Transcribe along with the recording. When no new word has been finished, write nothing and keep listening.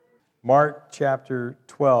Mark chapter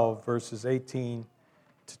 12, verses 18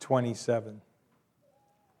 to 27.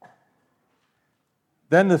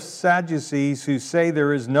 Then the Sadducees, who say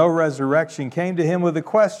there is no resurrection, came to him with a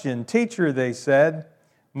question. "Teacher," they said,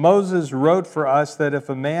 "Moses wrote for us that if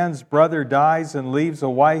a man's brother dies and leaves a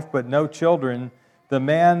wife but no children, the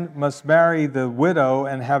man must marry the widow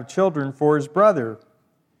and have children for his brother.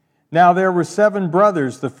 Now there were 7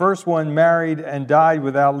 brothers. The first one married and died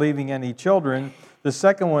without leaving any children. The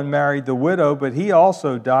second one married the widow, but he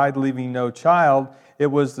also died, leaving no child.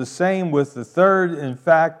 It was the same with the third. In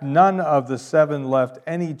fact, none of the 7 left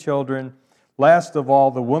any children. Last of all,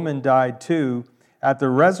 the woman died too. At the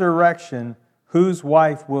resurrection, whose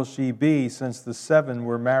wife will she be, since the 7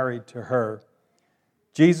 were married to her?"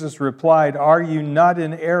 Jesus replied, "Are you not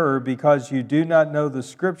in error because you do not know the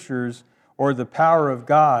Scriptures or the power of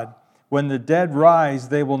God? When the dead rise,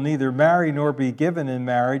 they will neither marry nor be given in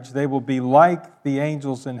marriage. They will be like the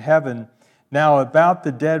angels in heaven. Now about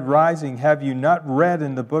the dead rising, have you not read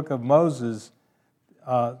in the book of Moses,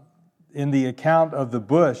 in the account of the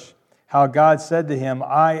bush, how God said to him,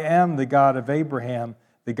 'I am the God of Abraham,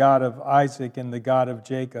 the God of Isaac, and the God of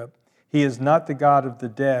Jacob'? He is not the God of the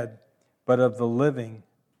dead, but of the living.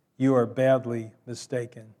 You are badly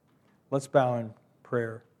mistaken." Let's bow in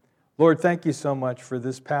prayer. Lord, thank you so much for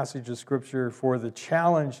this passage of Scripture, for the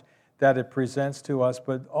challenge that it presents to us,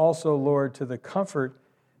 but also, Lord, to the comfort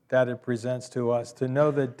that it presents to us, to know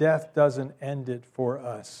that death doesn't end it for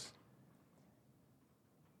us.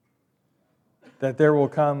 That there will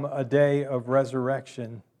come a day of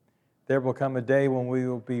resurrection. There will come a day when we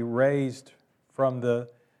will be raised from the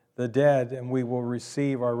dead and we will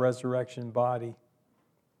receive our resurrection body.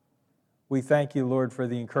 We thank you, Lord, for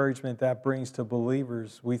the encouragement that brings to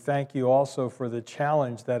believers. We thank you also for the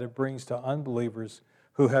challenge that it brings to unbelievers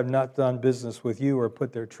who have not done business with you or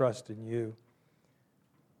put their trust in you.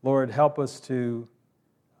 Lord, help us to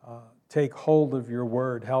take hold of your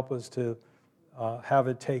word. Help us to have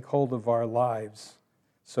it take hold of our lives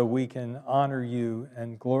so we can honor you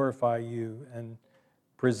and glorify you and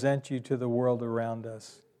present you to the world around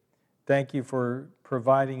us. Thank you for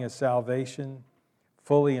providing a salvation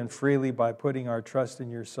fully and freely by putting our trust in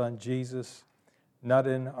your Son, Jesus, not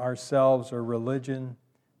in ourselves or religion,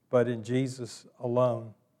 but in Jesus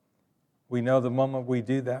alone. We know the moment we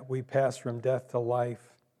do that, we pass from death to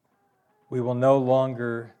life. We will no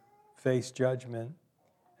longer face judgment,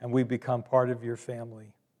 and we become part of your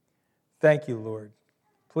family. Thank you, Lord.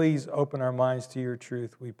 Please open our minds to your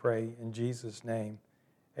truth, we pray. In Jesus' name,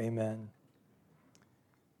 amen.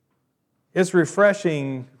 It's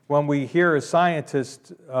refreshing when we hear a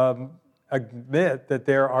scientist admit that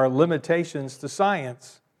there are limitations to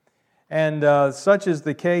science. And such is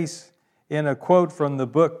the case in a quote from the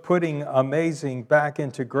book, Putting Amazing Back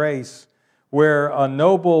into Grace, where a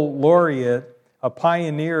Nobel laureate, a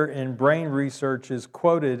pioneer in brain research, is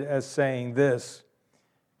quoted as saying this: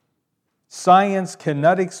 "Science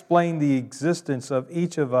cannot explain the existence of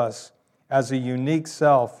each of us as a unique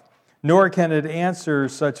self, nor can it answer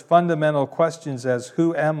such fundamental questions as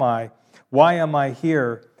who am I, why am I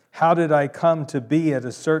here, how did I come to be at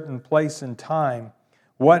a certain place and time,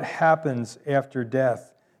 what happens after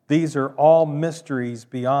death. These are all mysteries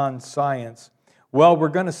beyond science." Well, we're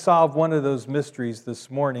going to solve one of those mysteries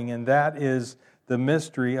this morning, and that is the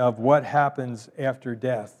mystery of what happens after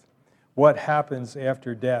death. What happens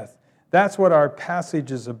after death? That's what our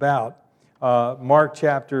passage is about. Mark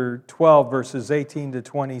chapter 12, verses 18 to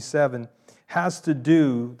 27, has to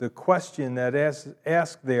do, the question that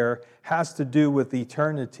asked there has to do with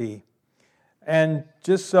eternity. And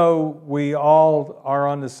just so we all are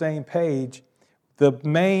on the same page, the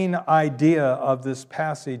main idea of this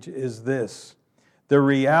passage is this: the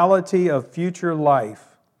reality of future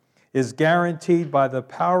life is guaranteed by the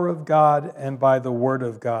power of God and by the Word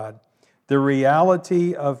of God. The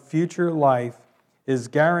reality of future life is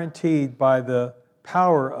guaranteed by the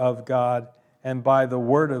power of God and by the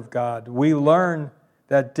Word of God. We learn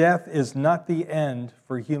that death is not the end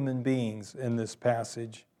for human beings in this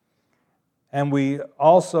passage. And we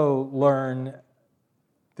also learn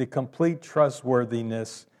the complete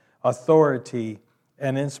trustworthiness, authority,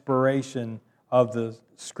 and inspiration of the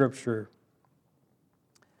Scripture.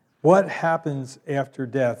 What happens after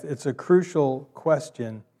death? It's a crucial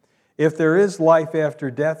question. If there is life after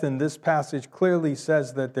death, and this passage clearly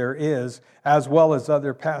says that there is, as well as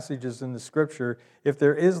other passages in the Scripture, if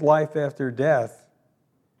there is life after death,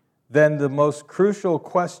 then the most crucial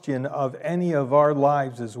question of any of our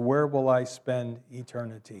lives is, where will I spend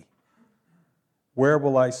eternity? Where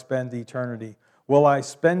will I spend eternity? Will I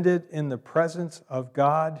spend it in the presence of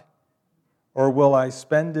God, or will I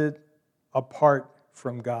spend it apart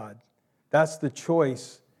from God? That's the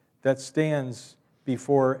choice that stands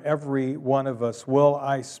before every one of us. Will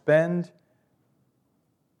I spend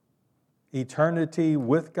eternity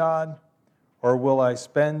with God, or will I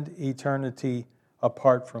spend eternity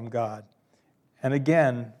apart from God? And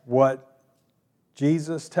again, what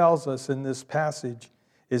Jesus tells us in this passage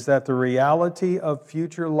is that the reality of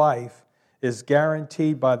future life is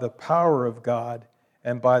guaranteed by the power of God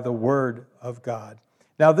and by the Word of God.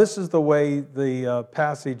 Now, this is the way the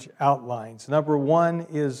passage outlines. Number one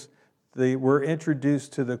is we're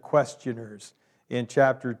introduced to the questioners in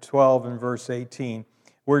chapter 12 and verse 18.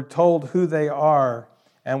 We're told who they are,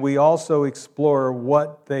 and we also explore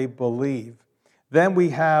what they believe. Then we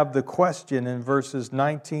have the question in verses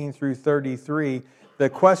 19 through 33, the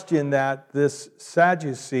question that this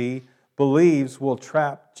Sadducee believes will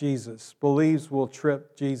trap Jesus, believes will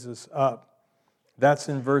trip Jesus up. That's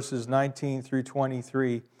in verses 19 through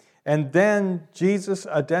 23. And then Jesus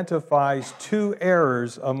identifies two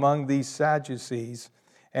errors among these Sadducees,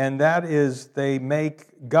 and that is they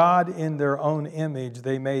make God in their own image.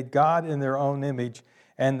 They made God in their own image,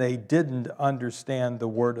 and they didn't understand the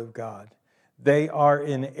Word of God. They are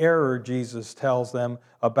in error, Jesus tells them,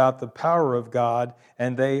 about the power of God,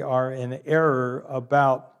 and they are in error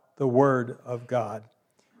about the Word of God.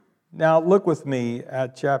 Now look with me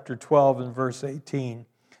at chapter 12 and verse 18.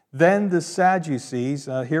 Then the Sadducees,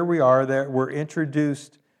 here we are, that we're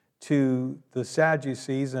introduced to the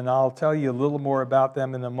Sadducees, and I'll tell you a little more about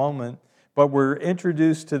them in a moment, but we're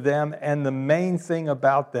introduced to them and the main thing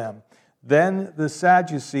about them. Then the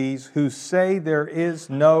Sadducees, who say there is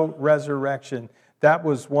no resurrection. That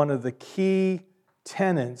was one of the key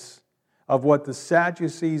tenets of what the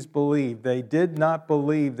Sadducees believed. They did not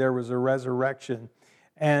believe there was a resurrection,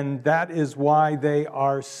 and that is why they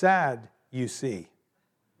are sad, you see.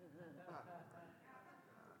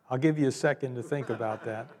 I'll give you a second to think about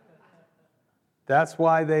that. That's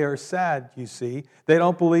why they are sad, you see. They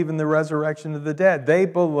don't believe in the resurrection of the dead. They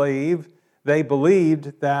believed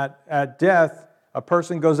that at death, a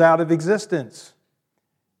person goes out of existence.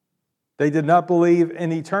 They did not believe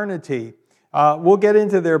in eternity. We'll get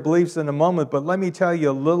into their beliefs in a moment, but let me tell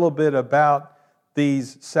you a little bit about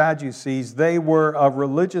these Sadducees. They were a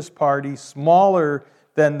religious party smaller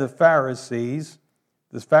than the Pharisees.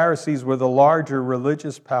 The Pharisees were the larger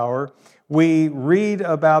religious power. We read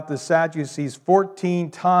about the Sadducees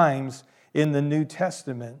 14 times in the New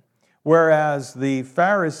Testament, whereas the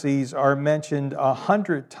Pharisees are mentioned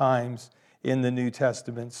 100 times in the New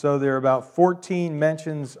Testament. So there are about 14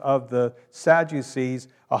 mentions of the Sadducees,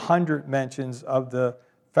 100 mentions of the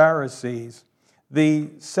Pharisees. The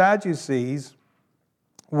Sadducees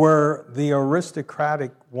were the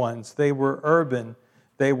aristocratic ones. They were urban.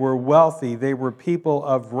 They were wealthy. They were people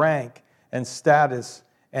of rank and status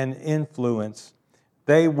and influence.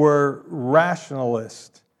 They were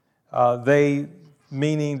rationalists.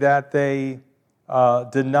 Meaning that they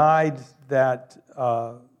denied that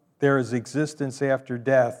there is existence after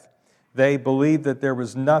death. They believed that there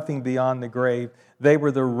was nothing beyond the grave. They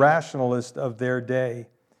were the rationalists of their day.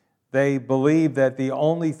 They believed that the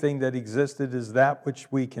only thing that existed is that which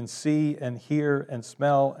we can see and hear and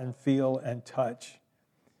smell and feel and touch.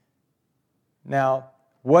 Now,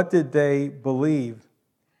 what did they believe?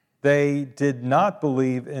 They did not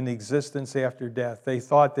believe in existence after death. They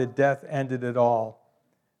thought that death ended it all.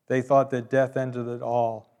 They thought that death ended it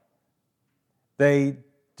all. They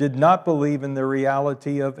did not believe in the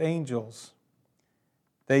reality of angels.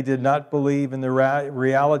 They did not believe in the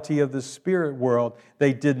reality of the spirit world.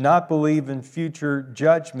 They did not believe in future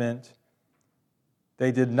judgment.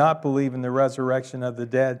 They did not believe in the resurrection of the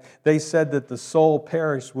dead. They said that the soul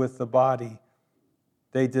perished with the body.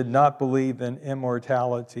 They did not believe in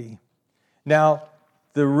immortality. Now,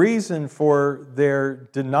 the reason for their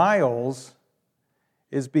denials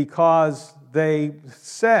is because they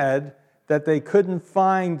said that they couldn't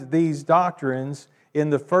find these doctrines in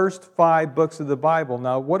the first 5 books of the Bible.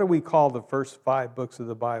 Now, what do we call the first 5 books of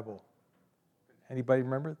the Bible? Anybody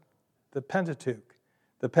remember? The Pentateuch.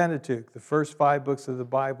 The Pentateuch, the first 5 books of the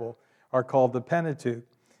Bible are called the Pentateuch.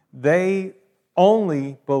 They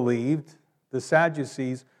only believed, the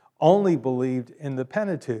Sadducees only believed in the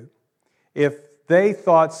Pentateuch. If they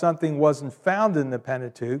thought something wasn't found in the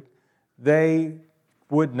Pentateuch, they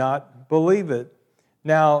would not believe it.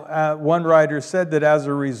 Now, one writer said that as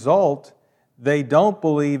a result, they don't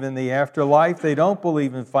believe in the afterlife, they don't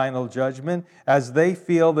believe in final judgment, as they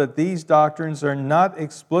feel that these doctrines are not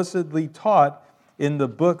explicitly taught in the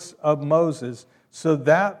books of Moses. So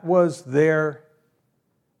that was their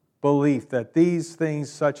belief, that these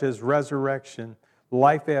things such as resurrection,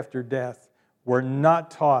 life after death, were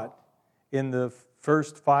not taught in the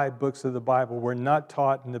first 5 books of the Bible were not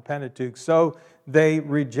taught in the Pentateuch, so they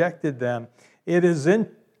rejected them. It is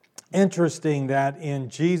interesting that in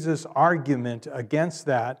Jesus' argument against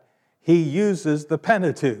that, he uses the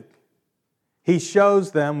Pentateuch. He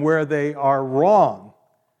shows them where they are wrong,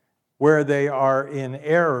 where they are in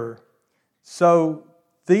error. So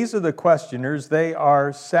these are the questioners. They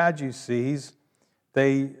are Sadducees.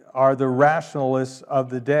 They are the rationalists of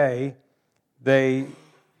the day. They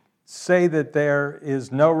say that there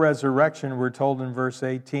is no resurrection, we're told in verse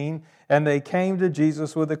 18, and they came to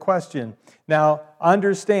Jesus with a question. Now,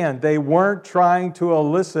 understand, they weren't trying to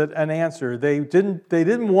elicit an answer. They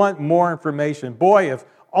didn't want more information. Boy, if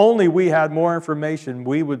only we had more information,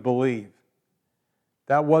 we would believe.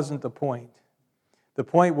 That wasn't the point. The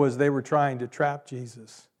point was they were trying to trap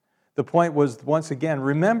Jesus. The point was, once again,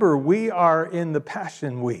 remember, we are in the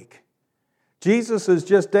Passion Week. Jesus is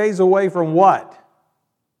just days away from what?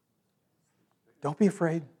 Don't be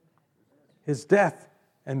afraid. His death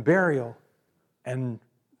and burial and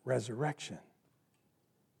resurrection.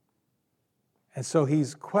 And so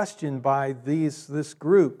he's questioned by this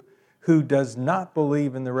group who does not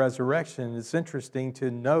believe in the resurrection. It's interesting to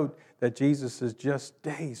note that Jesus is just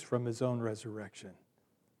days from his own resurrection.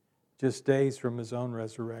 Just days from his own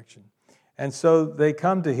resurrection. And so they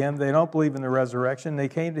come to him. They don't believe in the resurrection. They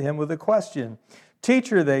came to him with a question.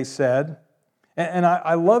 Teacher, they said, and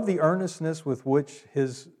I love the earnestness with which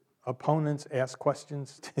his opponents ask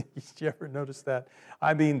questions. Did you ever notice that?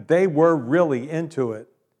 I mean, they were really into it.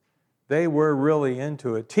 They were really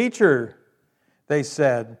into it. Teacher, they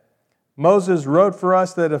said, Moses wrote for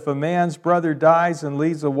us that if a man's brother dies and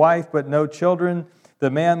leaves a wife but no children, the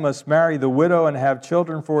man must marry the widow and have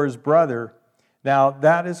children for his brother. Now,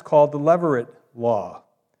 that is called the Levirate law.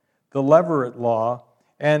 The Levirate law,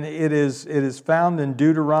 and it is found in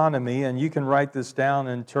Deuteronomy, and you can write this down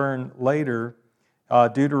and turn later.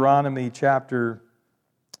 Deuteronomy chapter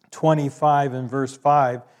 25 and verse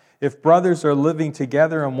 5. If brothers are living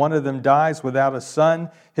together and one of them dies without a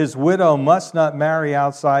son, his widow must not marry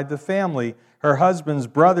outside the family. Her husband's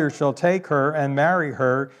brother shall take her and marry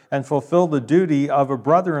her and fulfill the duty of a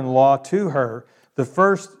brother-in-law to her. The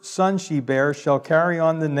first son she bears shall carry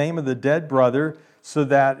on the name of the dead brother, so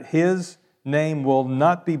that his name will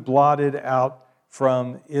not be blotted out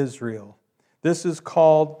from Israel. This is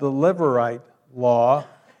called the Levirate law.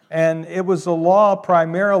 And it was a law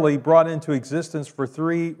primarily brought into existence for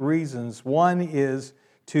 3 reasons. One is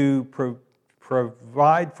to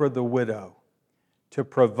provide for the widow. To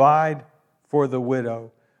provide for the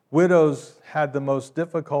widow. Widows had the most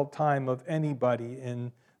difficult time of anybody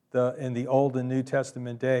in the Old and New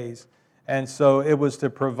Testament days. And so it was to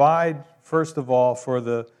provide, first of all, for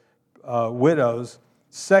the widows.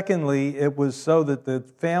 Secondly, it was so that the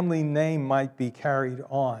family name might be carried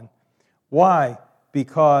on. Why?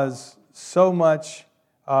 Because so much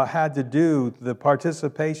had to do, the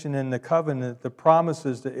participation in the covenant, the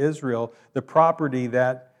promises to Israel, the property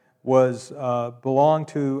that was belonged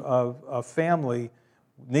to a family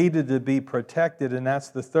needed to be protected, and that's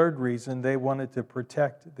the third reason. They wanted to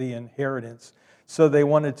protect the inheritance. So they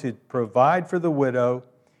wanted to provide for the widow,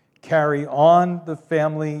 carry on the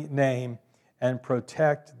family name, and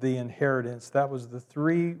protect the inheritance. That was the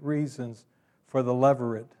 3 reasons for the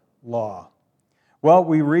Levirate law. Well,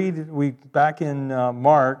 we back in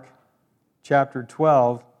Mark chapter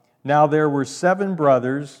 12, now there were 7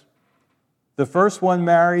 brothers. The first one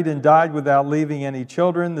married and died without leaving any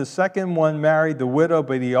children. The second one married the widow,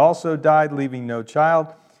 but he also died, leaving no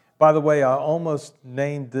child. By the way, I almost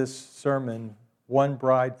named this sermon, One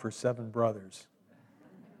Bride for 7 Brothers.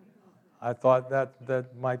 I thought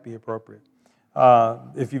that might be appropriate.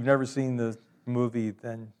 If you've never seen the movie,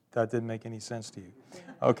 then that didn't make any sense to you.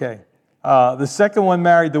 Okay. The second one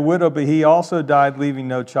married the widow, but he also died, leaving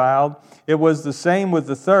no child. It was the same with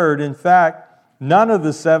the third. In fact, none of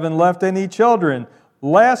the 7 left any children.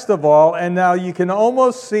 Last of all, and now you can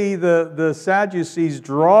almost see the Sadducees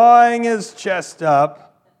drawing his chest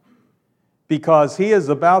up because he is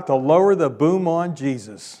about to lower the boom on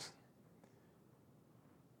Jesus.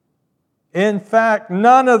 In fact,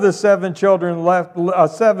 none of the 7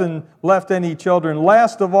 left any children.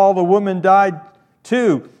 Last of all, the woman died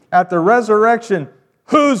too. At the resurrection,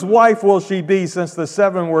 whose wife will she be since the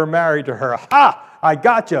 7 were married to her? Ha! I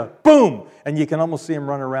got you. Boom! And you can almost see him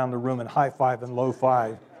run around the room and high-five and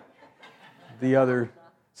low-five the other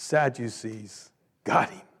Sadducees. Got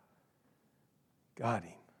him. Got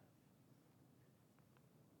him.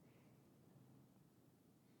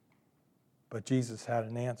 But Jesus had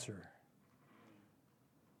an answer.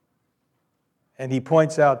 And he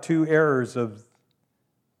points out 2 errors of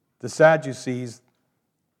the Sadducees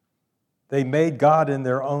They made God in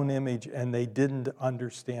their own image, and they didn't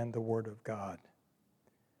understand the Word of God.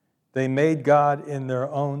 They made God in their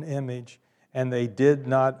own image, and they did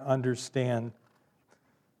not understand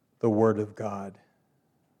the Word of God.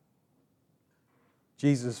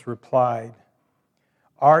 Jesus replied,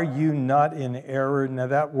 "Are you not in error?" Now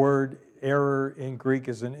that word error in Greek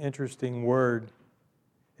is an interesting word.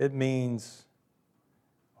 It means,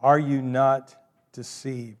 are you not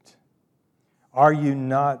deceived? Are you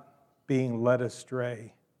not being led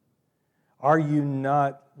astray? Are you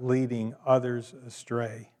not leading others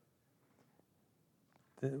astray?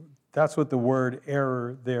 That's what the word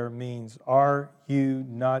error there means. Are you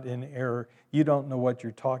not in error? You don't know what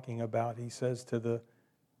you're talking about, he says to the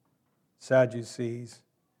Sadducees.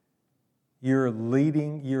 You're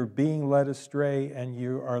being led astray, and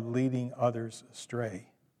you are leading others astray.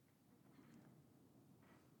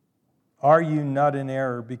 Are you not in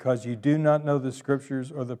error because you do not know the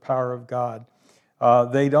Scriptures or the power of God?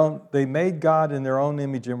 They made God in their own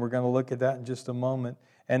image, and we're going to look at that in just a moment,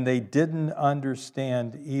 and they didn't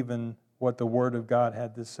understand even what the Word of God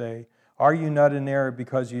had to say. Are you not in error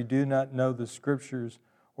because you do not know the Scriptures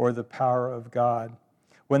or the power of God?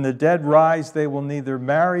 When the dead rise, they will neither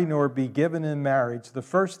marry nor be given in marriage. The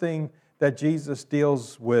first thing that Jesus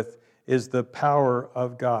deals with is the power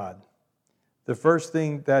of God. The first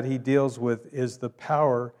thing that he deals with is the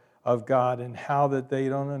power of God, and how that they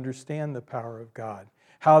don't understand the power of God,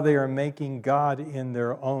 how they are making God in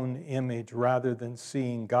their own image rather than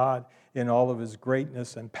seeing God in all of his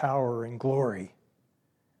greatness and power and glory.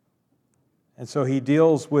 And so he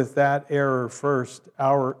deals with that error first,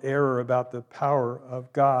 our error about the power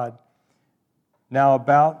of God.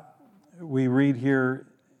 Now we read here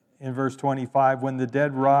in verse 25, when the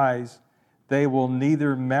dead rise, they will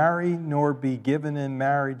neither marry nor be given in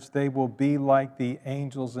marriage. They will be like the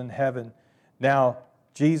angels in heaven. Now,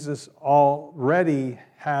 Jesus already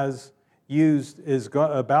is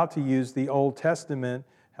about to use the Old Testament,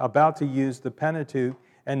 about to use the Pentateuch,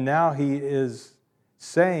 and now he is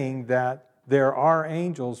saying that there are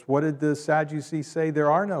angels. What did the Sadducees say?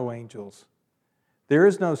 There are no angels. There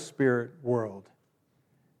is no spirit world.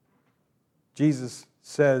 Jesus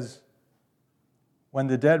says, when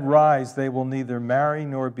the dead rise, they will neither marry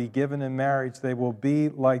nor be given in marriage. They will be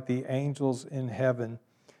like the angels in heaven.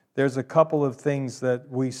 There's a couple of things that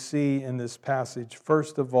we see in this passage.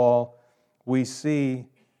 First of all, we see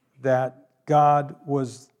that God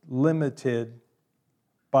was limited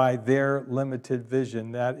by their limited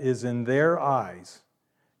vision. That is, in their eyes,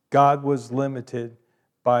 God was limited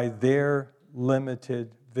by their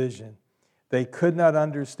limited vision. They could not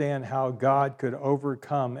understand how God could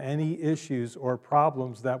overcome any issues or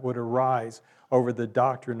problems that would arise over the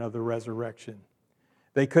doctrine of the resurrection.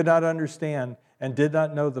 They could not understand and did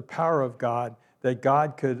not know the power of God, that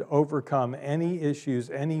God could overcome any issues,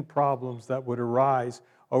 any problems that would arise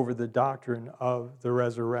over the doctrine of the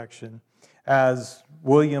resurrection. As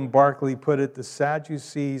William Barclay put it, the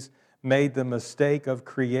Sadducees made the mistake of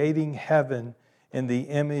creating heaven in the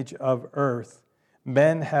image of earth.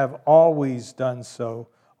 Men have always done so.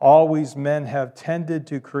 Always men have tended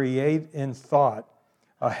to create in thought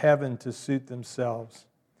a heaven to suit themselves.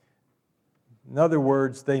 In other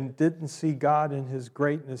words, they didn't see God in his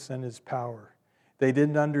greatness and his power. They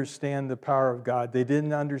didn't understand the power of God. They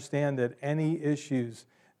didn't understand that any issues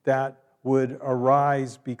that would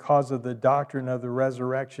arise because of the doctrine of the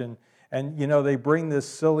resurrection. And, they bring this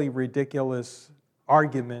silly, ridiculous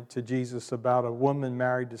argument to Jesus about a woman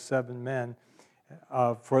married to 7 men.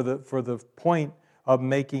 For the point of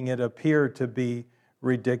making it appear to be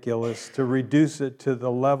ridiculous, to reduce it to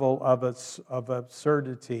the level of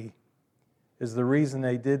absurdity, is the reason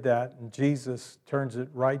they did that. And Jesus turns it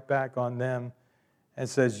right back on them and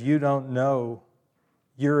says, you don't know,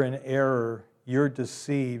 you're in error, you're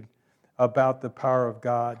deceived about the power of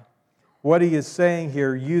God. What he is saying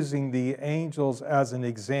here, using the angels as an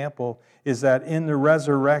example, is that in the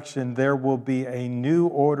resurrection there will be a new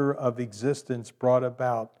order of existence brought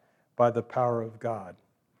about by the power of God.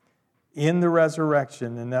 In the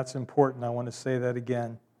resurrection, and that's important, I want to say that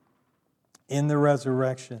again. In the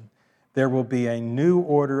resurrection, there will be a new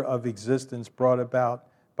order of existence brought about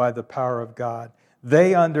by the power of God.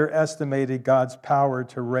 They underestimated God's power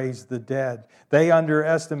to raise the dead. They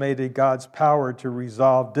underestimated God's power to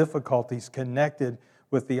resolve difficulties connected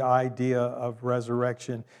with the idea of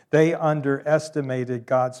resurrection. They underestimated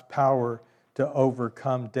God's power to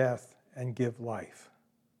overcome death and give life.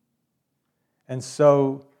 And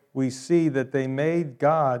so we see that they made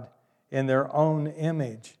God in their own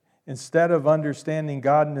image. Instead of understanding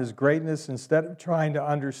God in his greatness, instead of trying to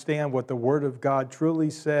understand what the Word of God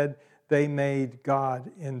truly said, they made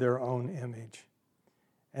God in their own image.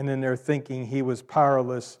 And in their thinking, he was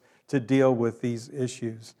powerless to deal with these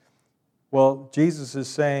issues. Well, Jesus is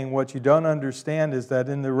saying what you don't understand is that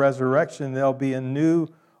in the resurrection, there'll be a new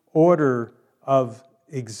order of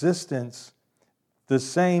existence. The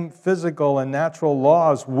same physical and natural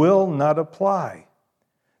laws will not apply.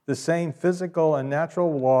 The same physical and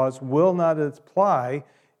natural laws will not apply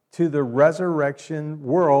to the resurrection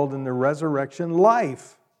world and the resurrection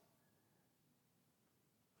life.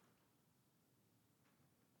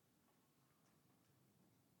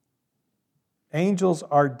 Angels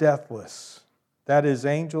are deathless. That is,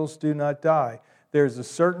 angels do not die. There's a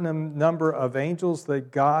certain number of angels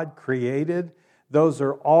that God created. Those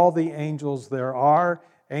are all the angels there are.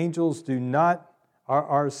 Angels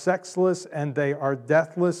are sexless and they are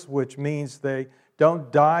deathless, which means they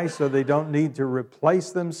don't die, so they don't need to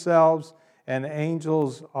replace themselves. And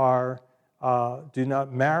angels do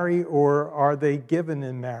not marry, or are they given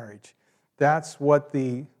in marriage? That's what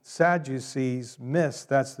the Sadducees missed.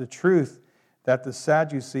 That's the truth that the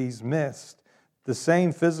Sadducees missed. The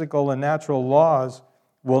same physical and natural laws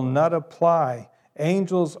will not apply.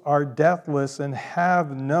 Angels are deathless and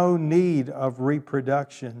have no need of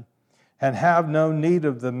reproduction and have no need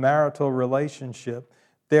of the marital relationship.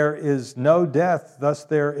 There is no death, thus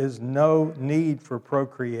there is no need for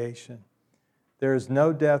procreation. There is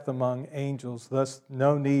no death among angels, thus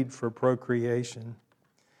no need for procreation.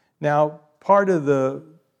 Now, part of the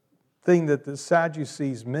thing that the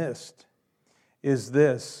Sadducees missed is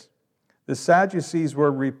this. The Sadducees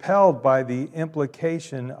were repelled by the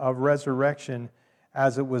implication of resurrection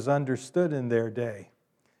as it was understood in their day.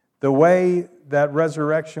 The way that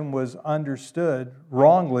resurrection was understood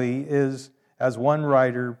wrongly is, as one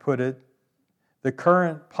writer put it, the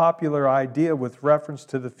current popular idea with reference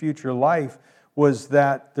to the future life was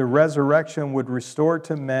that the resurrection would restore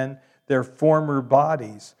to men their former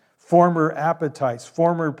bodies, former appetites,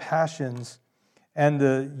 former passions, and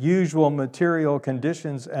the usual material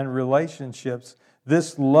conditions and relationships.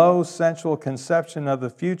 This low sensual conception of the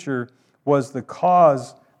future was the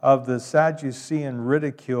cause of the Sadducean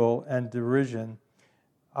ridicule and derision.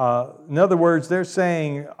 In other words, they're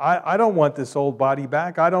saying, I don't want this old body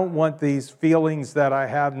back. I don't want these feelings that I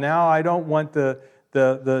have now. I don't want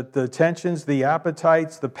the tensions, the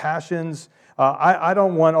appetites, the passions. I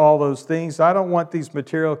don't want all those things. I don't want these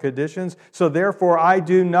material conditions. So therefore, I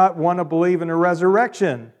do not want to believe in a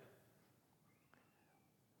resurrection.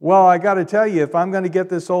 Well, I got to tell you, if I'm going to get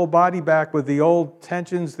this old body back with the old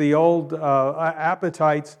tensions, the old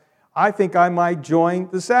appetites, I think I might join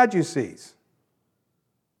the Sadducees.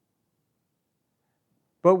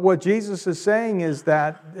 But what Jesus is saying is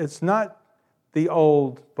that it's not the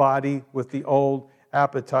old body with the old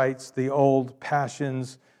appetites, the old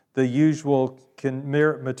passions, the usual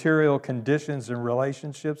material conditions and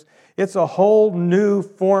relationships. It's a whole new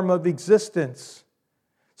form of existence,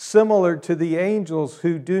 similar to the angels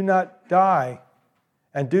who do not die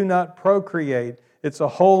and do not procreate. It's a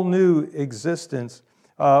whole new existence.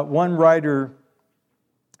 One writer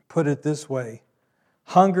put it this way: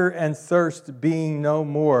 hunger and thirst being no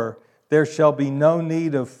more, there shall be no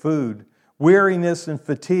need of food. Weariness and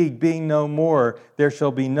fatigue being no more, there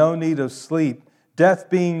shall be no need of sleep. Death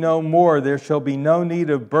being no more, there shall be no need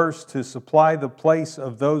of births to supply the place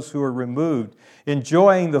of those who are removed.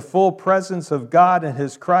 Enjoying the full presence of God and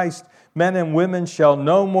His Christ, men and women shall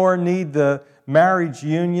no more need the marriage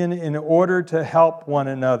union in order to help one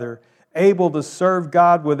another, able to serve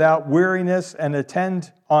God without weariness and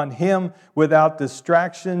attend on Him without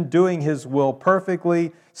distraction, doing His will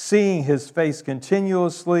perfectly, seeing His face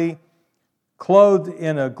continuously. Clothed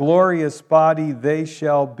in a glorious body, they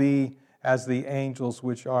shall be as the angels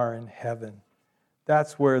which are in heaven.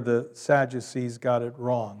 That's where the Sadducees got it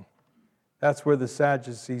wrong. That's where the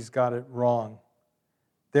Sadducees got it wrong.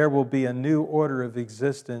 There will be a new order of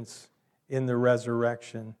existence in the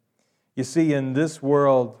resurrection. You see, in this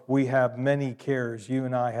world, we have many cares. You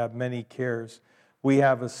and I have many cares. We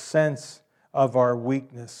have a sense of our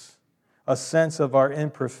weakness, a sense of our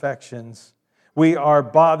imperfections. We are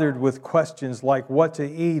bothered with questions like what to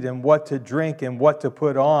eat and what to drink and what to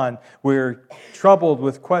put on. We're troubled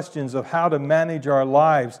with questions of how to manage our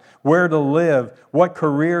lives, where to live, what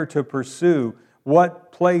career to pursue,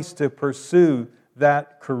 what place to pursue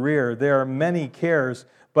that career. There are many cares,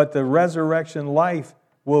 but the resurrection life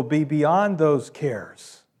will be beyond those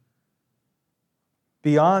cares.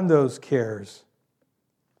 Beyond those cares.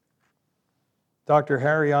 Dr.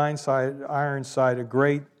 Harry Ironside, a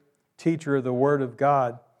great teacher of the Word of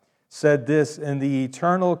God, said this: in the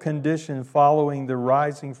eternal condition following the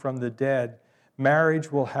rising from the dead,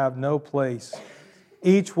 marriage will have no place.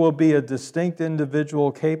 Each will be a distinct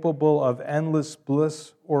individual capable of endless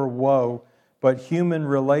bliss or woe, but human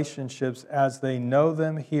relationships as they know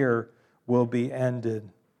them here will be ended.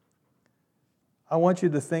 I want you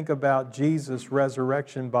to think about Jesus'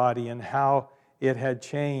 resurrection body and how it had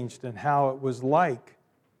changed and how it was like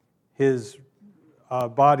his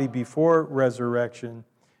body before resurrection.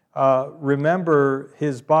 Remember,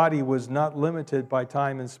 his body was not limited by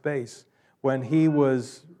time and space. When he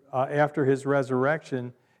was, after his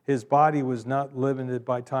resurrection, his body was not limited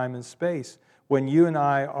by time and space. When you and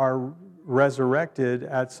I are resurrected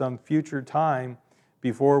at some future time,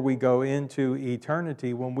 before we go into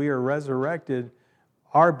eternity, when we are resurrected,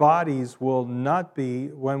 our bodies will not be,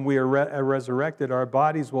 when we are resurrected, our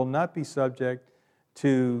bodies will not be subject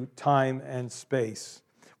to time and space,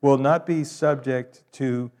 will not be subject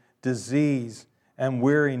to disease and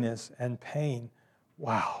weariness and pain.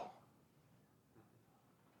 Wow.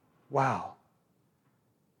 Wow.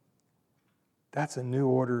 That's a new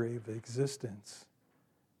order of existence.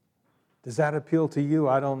 Does that appeal to you?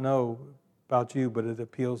 I don't know about you, but it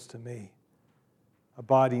appeals to me. A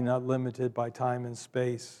body not limited by time and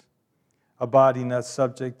space. A body not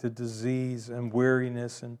subject to disease and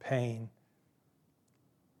weariness and pain.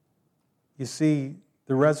 You see,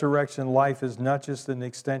 the resurrection life is not just an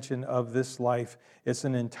extension of this life, it's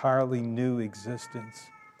an entirely new existence.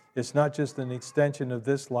 It's not just an extension of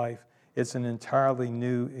this life, it's an entirely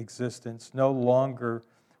new existence. No longer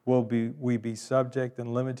will we be subject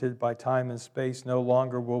and limited by time and space. No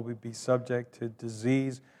longer will we be subject to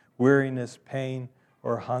disease, weariness, pain,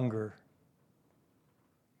 or hunger.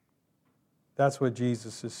 That's what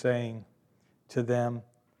Jesus is saying to them.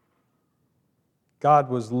 God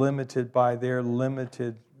was limited by their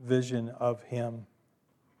limited vision of Him.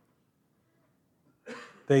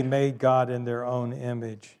 They made God in their own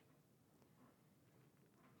image.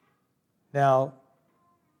 Now,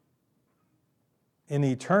 in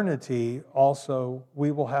eternity, also,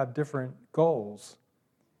 we will have different goals,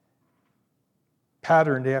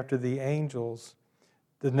 patterned after the angels.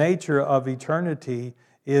 The nature of eternity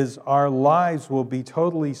is our lives will be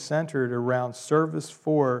totally centered around service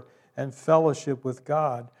for and fellowship with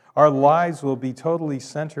God. Our lives will be totally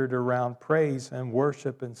centered around praise and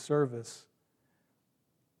worship and service.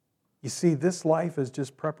 You see, this life is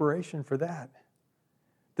just preparation for that.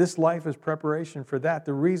 This life is preparation for that.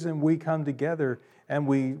 The reason we come together and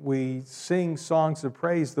we sing songs of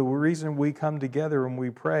praise, the reason we come together and we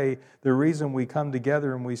pray, the reason we come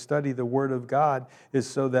together and we study the Word of God is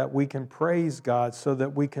so that we can praise God, so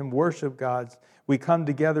that we can worship God. We come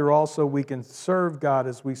together also, we can serve God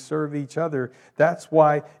as we serve each other. That's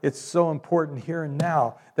why it's so important here and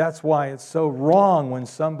now. That's why it's so wrong when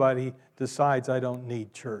somebody decides, I don't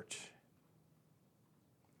need church.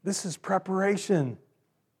 This is preparation.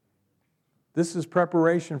 This is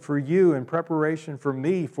preparation for you and preparation for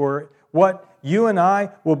me for what you and I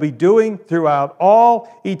will be doing throughout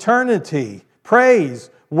all eternity. Praise,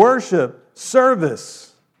 worship,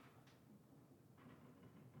 service.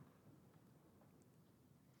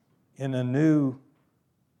 In a new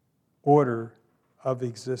order of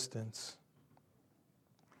existence.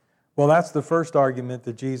 Well, that's the first argument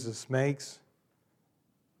that Jesus makes.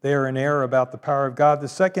 They are in error about the power of God. The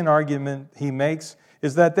second argument he makes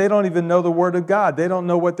is that they don't even know the Word of God. They don't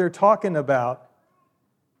know what they're talking about.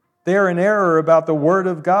 They're in error about the Word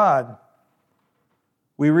of God.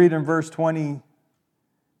 We read in verse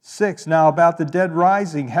 26, now about the dead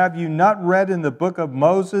rising, have you not read in the book of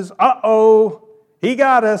Moses? He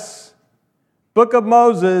got us. Book of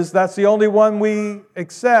Moses, that's the only one we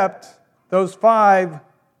accept, those 5.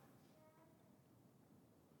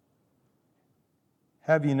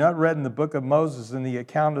 Have you not read in the book of Moses in the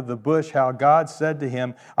account of the bush how God said to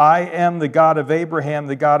him, I am the God of Abraham,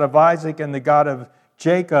 the God of Isaac, and the God of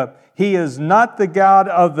Jacob. He is not the God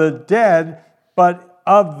of the dead, but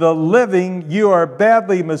of the living. You are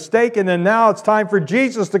badly mistaken, and now it's time for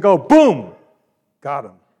Jesus to go, boom, got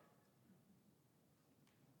him.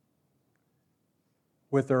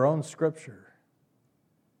 With their own scripture.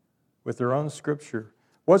 With their own scripture.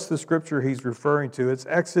 What's the scripture he's referring to? It's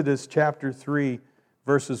Exodus chapter 3.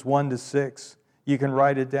 Verses 1 to 6. You can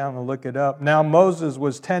write it down and look it up. Now Moses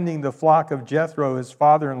was tending the flock of Jethro, his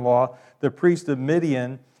father-in-law, the priest of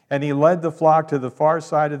Midian, and he led the flock to the far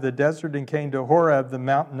side of the desert and came to Horeb, the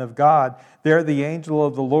mountain of God. There the angel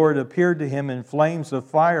of the Lord appeared to him in flames of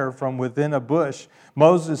fire from within a bush.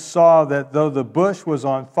 Moses saw that though the bush was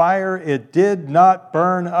on fire, it did not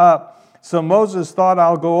burn up. So Moses thought,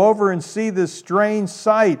 I'll go over and see this strange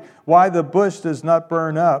sight, why the bush does not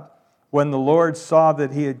burn up. When the Lord saw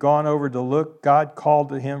that he had gone over to look, God called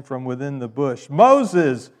to him from within the bush,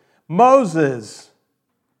 Moses, Moses.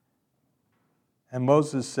 And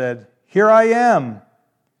Moses said, "Here I am."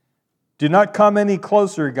 "Do not come any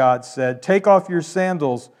closer," God said. "Take off your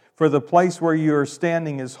sandals, for the place where you are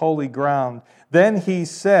standing is holy ground." Then he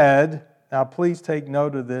said, now please take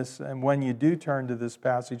note of this, and when you do turn to this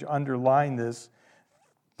passage, underline this.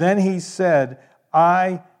 Then he said,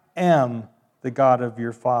 "I am the God of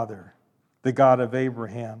your father, the God of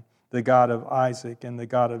Abraham, the God of Isaac, and the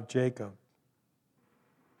God of Jacob."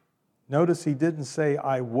 Notice he didn't say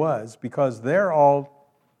 "I was," because they're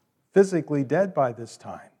all physically dead by this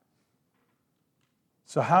time.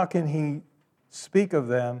 So how can he speak of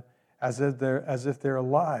them as if they're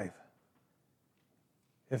alive?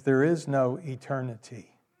 If there is no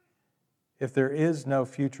eternity, if there is no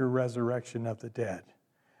future resurrection of the dead.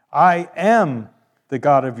 "I am the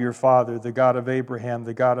God of your father, the God of Abraham,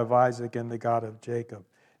 the God of Isaac, and the God of Jacob."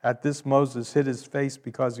 At this, Moses hid his face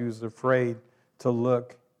because he was afraid to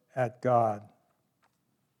look at God.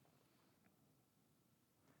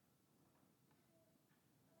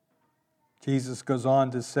 Jesus goes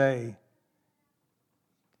on to say,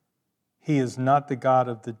 "He is not the God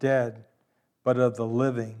of the dead, but of the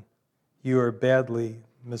living. You are badly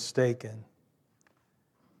mistaken."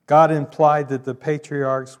 God implied that the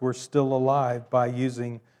patriarchs were still alive by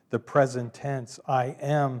using the present tense, "I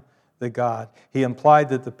am the God." He implied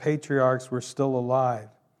that the patriarchs were still alive.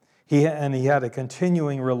 He had a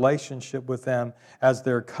continuing relationship with them as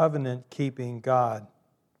their covenant-keeping God.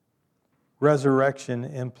 Resurrection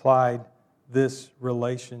implied this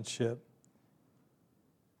relationship.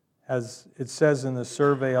 As it says in the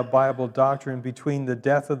Survey of Bible Doctrine, between the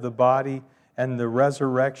death of the body and the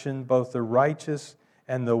resurrection, both the righteous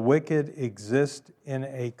and the wicked exist in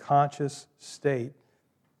a conscious state.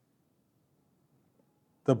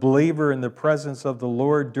 The believer in the presence of the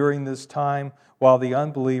Lord during this time, while the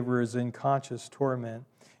unbeliever is in conscious torment.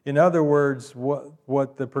 In other words,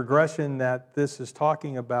 what the progression that this is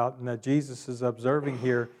talking about and that Jesus is observing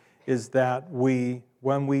here is that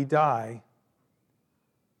when we die,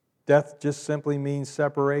 death just simply means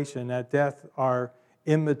separation. At death, our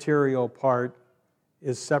immaterial part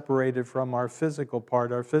is separated from our physical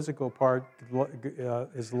part. Our physical part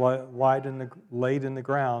is laid in the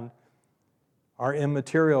ground. Our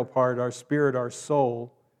immaterial part, our spirit, our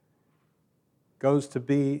soul, goes to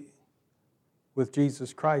be with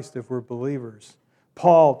Jesus Christ if we're believers.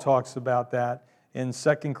 Paul talks about that in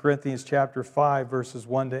 2 Corinthians chapter 5, verses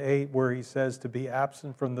 1 to 8, where he says to be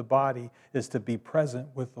absent from the body is to be present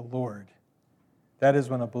with the Lord. That is,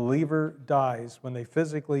 when a believer dies, when they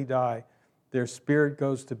physically die, their spirit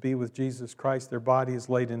goes to be with Jesus Christ. Their body is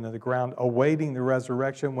laid into the ground, awaiting the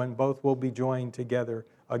resurrection when both will be joined together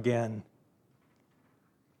again.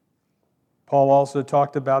 Paul also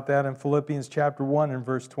talked about that in Philippians chapter 1 and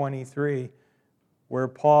verse 23, where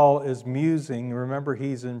Paul is musing. Remember,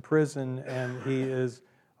 he's in prison and he is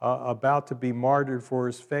about to be martyred for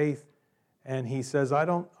his faith. And he says, I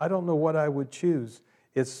don't know what I would choose.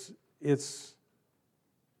 It's if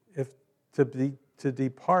to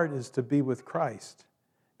depart is to be with Christ.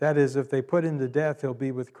 That is, if they put him to death, he'll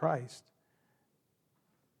be with Christ.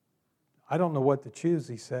 I don't know what to choose,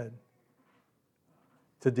 he said.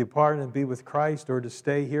 To depart and be with Christ, or to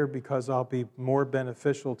stay here because I'll be more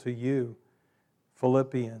beneficial to you.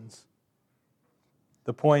 Philippians.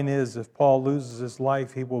 The point is, if Paul loses his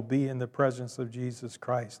life, he will be in the presence of Jesus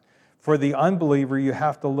Christ. For the unbeliever, you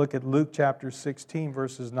have to look at Luke chapter 16,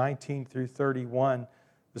 verses 19 through 31,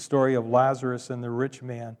 the story of Lazarus and the rich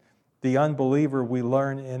man. The unbeliever, we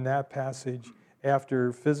learn in that passage,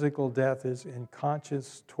 after physical death is in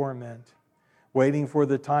conscious torment, waiting for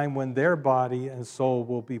the time when their body and soul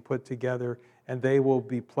will be put together and they will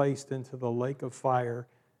be placed into the lake of fire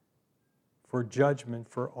for judgment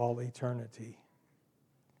for all eternity.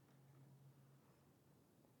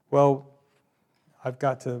 Well, I've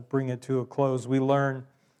got to bring it to a close. We learn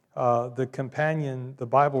the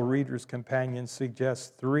Bible reader's companion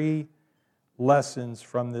suggests 3 lessons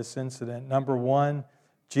from this incident. Number 1,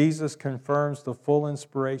 Jesus confirms the full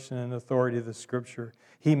inspiration and authority of the Scripture.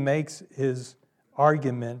 He makes his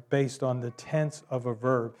argument based on the tense of a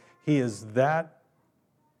verb. He is that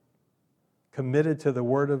committed to the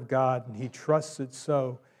Word of God, and he trusts it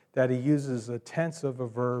so that he uses a tense of a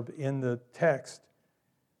verb in the text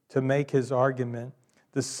to make his argument.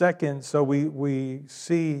 The second, so we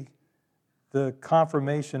see the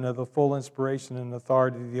confirmation of the full inspiration and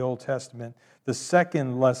authority of the Old Testament. The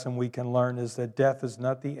second lesson we can learn is that death is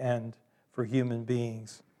not the end for human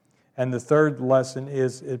beings. And the third lesson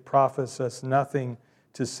is it profits us nothing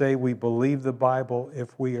to say we believe the Bible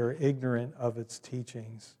if we are ignorant of its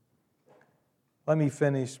teachings. Let me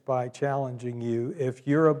finish by challenging you. If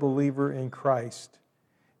you're a believer in Christ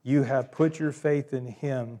You have put your faith in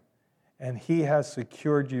Him, and He has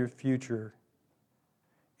secured your future.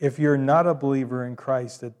 If you're not a believer in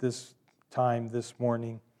Christ at this time, this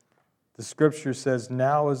morning, the Scripture says,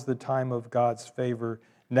 now is the time of God's favor.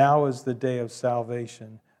 Now is the day of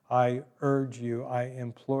salvation. I urge you, I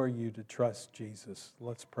implore you to trust Jesus.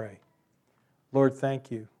 Let's pray. Lord,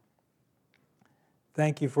 thank you.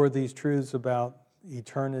 Thank you for these truths about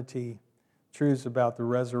eternity, truths about the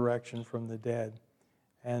resurrection from the dead.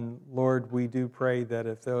 And Lord, we do pray that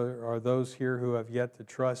if there are those here who have yet to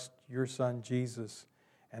trust your Son Jesus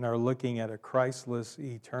and are looking at a Christless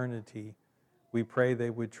eternity, we pray they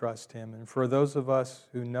would trust Him. And for those of us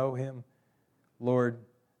who know Him, Lord,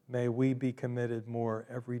 may we be committed more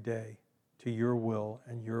every day to your will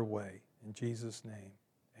and your way. In Jesus' name,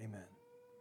 amen.